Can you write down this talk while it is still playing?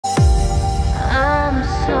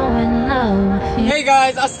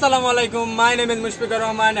Hey guys, Assalamualaikum. My name is Mushfiqur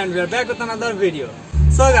Rahman and we are back with another video.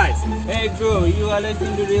 So guys, hey bro, you always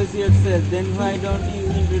introduce yourself, then why don't you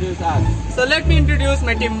introduce us? So let me introduce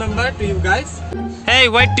my team member to you guys. Hey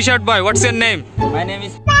white t-shirt boy, what's your name? My name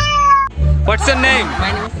is... What's your name?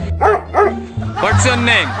 My name is... What's your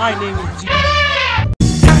name? My name is G.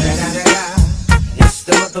 It's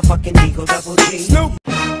the motherfucking Eagle Double G. Snoop!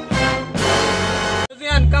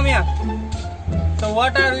 Suzian, come here. So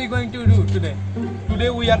what are we going to do today?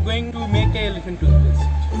 Today we are going to make a elephant toothpaste.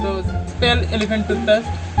 So spell elephant toothpaste.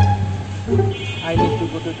 I need to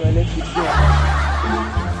go to toilet with you.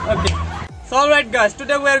 Okay. So alright guys,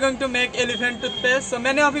 today we are going to make elephant toothpaste. So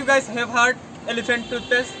many of you guys have heard elephant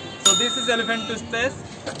toothpaste. So this is elephant toothpaste.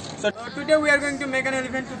 So today we are going to make an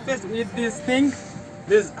elephant toothpaste with this thing.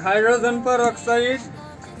 This hydrogen peroxide,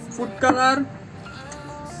 food color,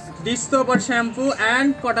 dish soap or shampoo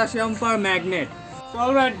and potassium permanganate. So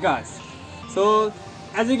alright guys, so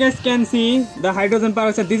as you guys can see the hydrogen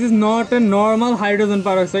peroxide, this is not a normal hydrogen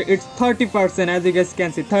peroxide, it's 30%, as you guys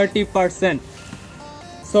can see 30%.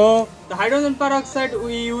 So the hydrogen peroxide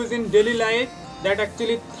we use in daily life, that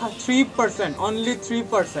actually 3%, only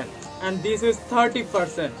 3%, and this is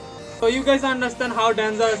 30%. So you guys understand how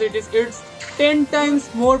dangerous it is. It's 10 times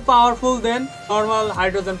more powerful than normal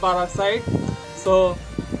hydrogen peroxide. So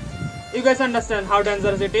you guys understand how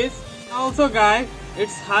dangerous it is. Also guys,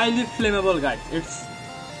 it's highly flammable guys, it's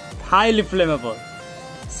highly flammable.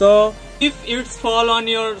 So if it's fall on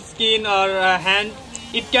your skin or hand,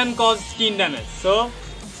 it can cause skin damage. So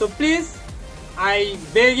please, I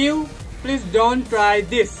beg you, please don't try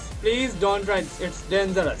this. Please don't try this, it's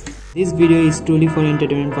dangerous. This video is truly for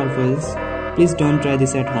entertainment purpose. Please don't try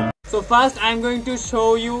this at home. So first I'm going to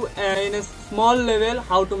show you in a small level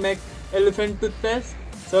how to make elephant toothpaste.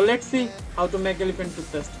 So let's see how to make elephant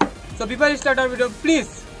toothpaste. So before we start our video,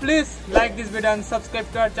 please like this video and subscribe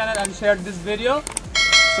to our channel and share this video.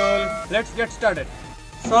 So let's get started.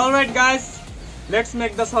 So alright guys, let's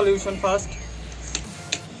make the solution first.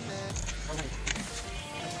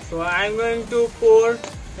 So I'm going to pour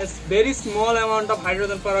a very small amount of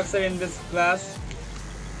hydrogen peroxide in this glass.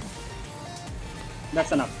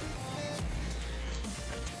 That's enough.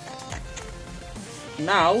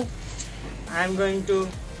 Now I'm going to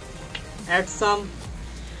add some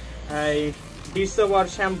dish soap or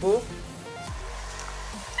shampoo,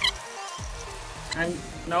 and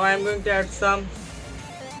now I am going to add some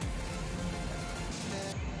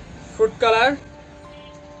food color,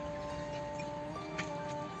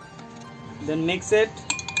 then mix it,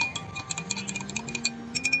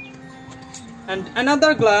 and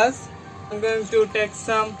another glass I'm going to take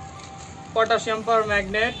some potassium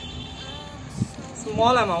permanganate,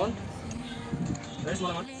 small amount, very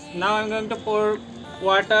small amount. Now I'm going to pour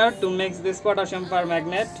water to mix this potassium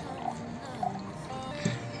permanganate.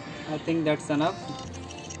 I think that's enough.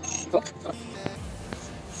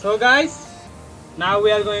 So guys, now we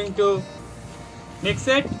are going to mix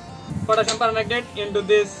it, potassium permanganate, into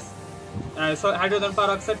this hydrogen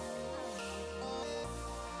peroxide.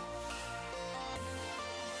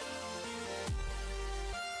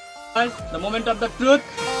 Guys, the moment of the truth.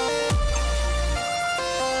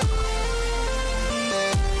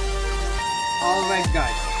 Alright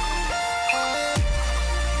guys.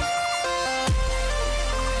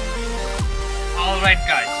 Alright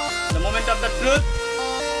guys, the moment of the truth.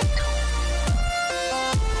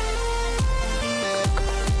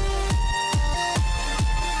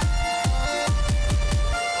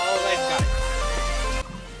 Alright guys,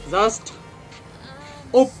 just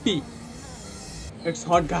OP. It's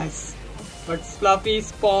hot guys, but it's fluffy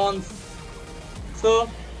sponge. So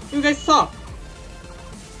you guys saw.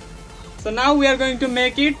 So now we are going to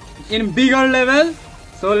make it in bigger level.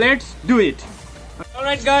 So let's do it.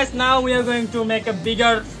 Alright guys, now we are going to make a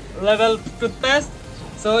bigger level toothpaste.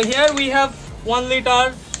 So here we have 1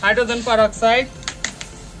 liter hydrogen peroxide.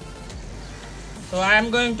 So I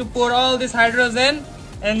am going to pour all this hydrogen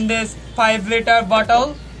in this 5 liter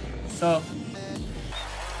bottle. So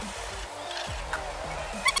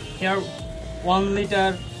here 1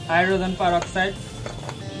 liter hydrogen peroxide.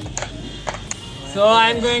 So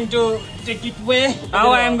I am going to take it away.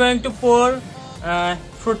 Now I am going to pour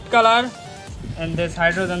fruit color in this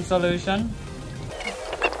hydrogen solution.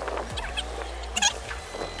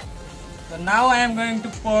 So now I am going to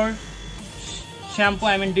pour shampoo,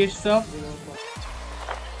 I mean dish soap.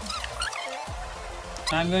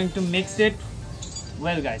 I am going to mix it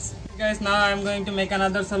well guys. Guys, now I am going to make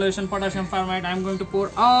another solution, potassium permanganate. I am going to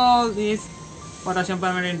pour all these potassium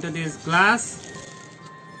permanganate into this glass.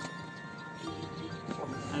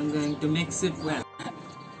 I'm going to mix it well.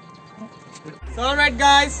 So alright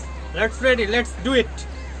guys, Let's ready. Let's do it.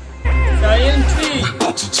 So in 3,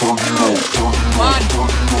 1.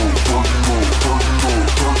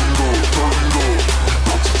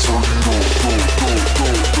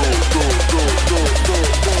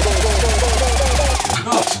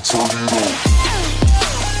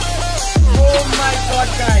 Oh my god,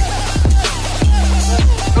 guys.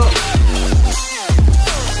 Go.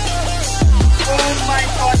 Oh my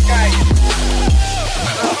god, guys.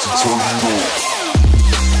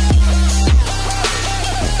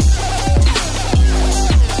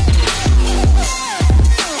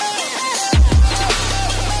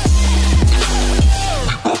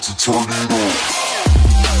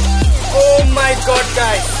 Oh my god,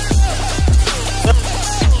 guys.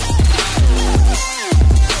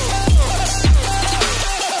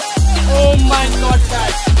 Oh my god,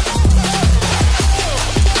 guys.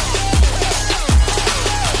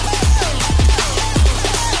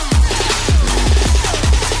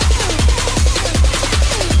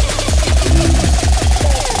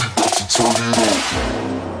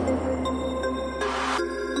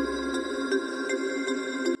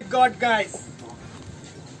 God, guys.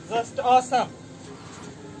 Just awesome.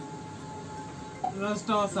 Just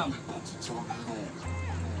awesome.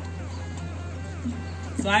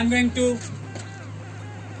 So I'm going to.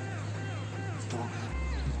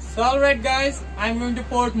 So alright, guys, I'm going to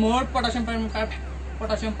pour more potassium permanganate.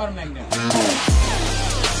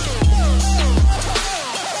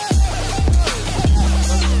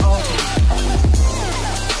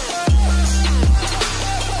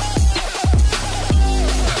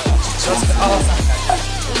 Just awesome.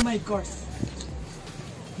 Oh my god.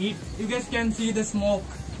 Heat. You guys can see the smoke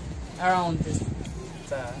around this.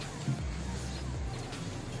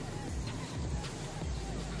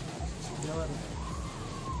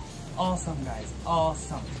 Awesome, guys.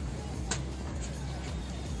 Awesome.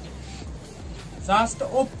 Just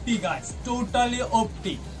OP, guys. Totally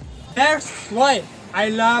OP. That's why I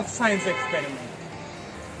love science experiment.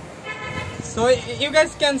 So you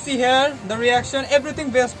guys can see here the reaction. Everything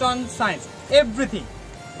based on science. Everything.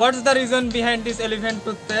 What's the reason behind this elephant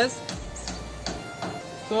toothpaste?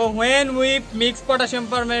 So when we mix potassium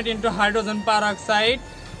permanganate into hydrogen peroxide,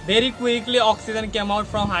 very quickly oxygen came out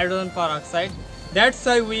from hydrogen peroxide. That's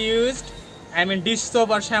why we used, dish soap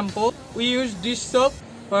or shampoo. We used dish soap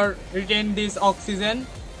for retain this oxygen.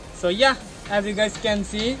 So yeah, as you guys can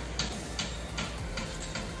see,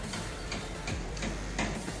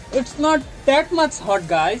 it's not that much hot,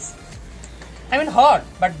 guys. Hot,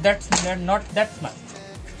 but that's not that much.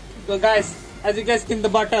 So guys, as you guys in the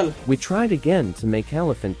bottle. We tried again to make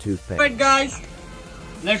elephant toothpaste. Right, guys,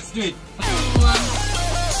 let's do it.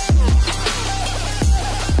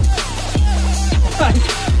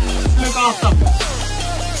 Look awesome. 3,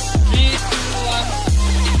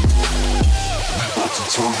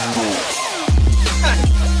 2, 1.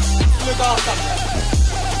 Look awesome.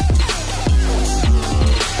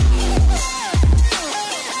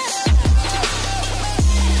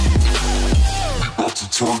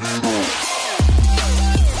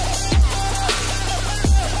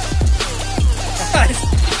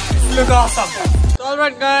 Look awesome. So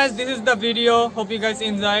alright, guys, this is the video. Hope you guys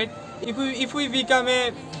enjoyed. If we become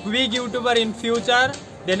a big YouTuber in future,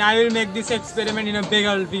 then I will make this experiment in a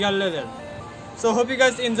bigger level. So hope you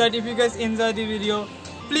guys enjoyed. If you guys enjoyed the video,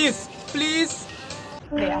 please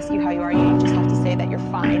they ask you how you are, you just have to say that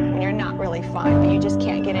you're fine when you're not really fine, but you just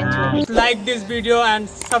can't get into it. Like this video and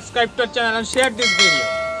subscribe to our channel and share this video.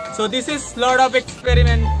 So this is lot of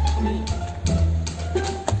experiment.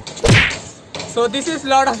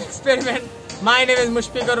 My name is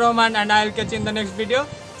Mushfiqur Rahman and I'll catch you in the next video.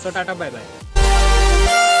 So tata, bye bye.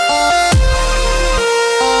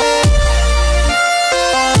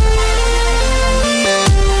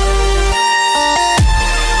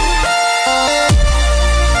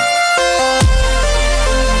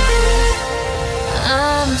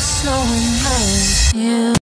 I'm so in love with you.